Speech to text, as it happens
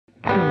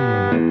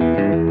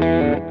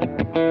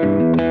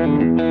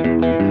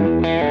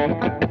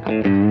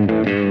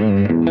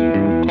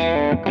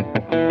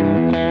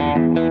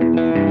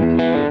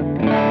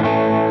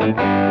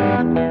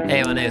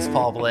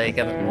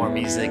make up more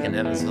music in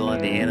Evansville,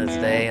 Indiana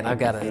today, and I've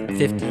got a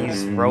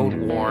 50s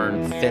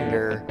road-worn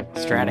Fender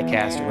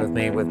Stratocaster with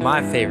me with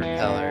my favorite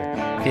color,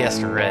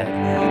 Fiesta Red.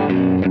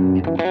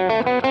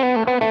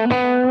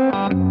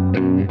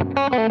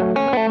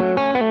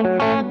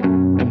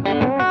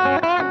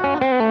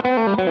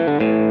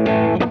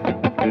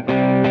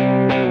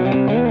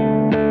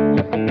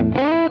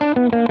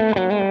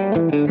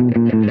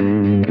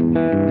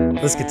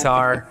 This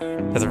guitar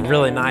has a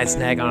really nice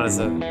neck on it. It's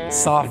a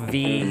soft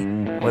V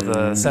with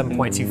a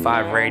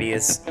 7.25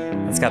 radius.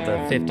 It's got the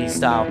 50s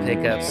style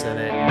pickups in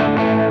it.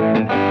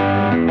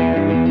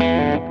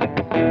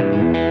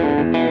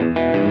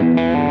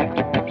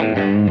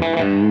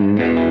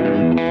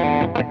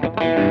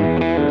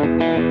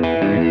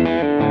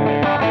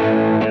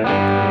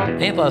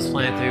 The amp I was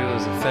playing through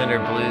was a Fender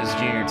Blues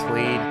Jr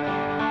Tweed.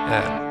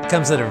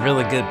 Comes at a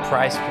really good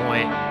price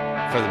point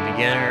for the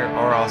beginner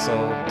or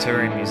also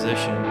touring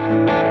musician.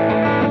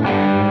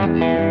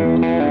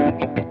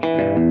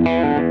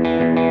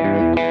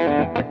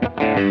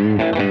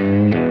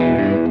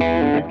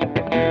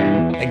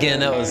 Again,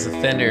 that was the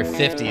Fender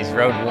 50s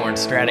road-worn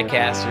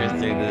Stratocaster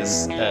through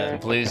this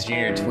Blues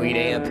Jr Tweed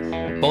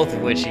amp, both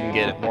of which you can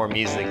get at More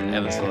Music in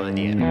Evansville,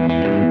 Indiana.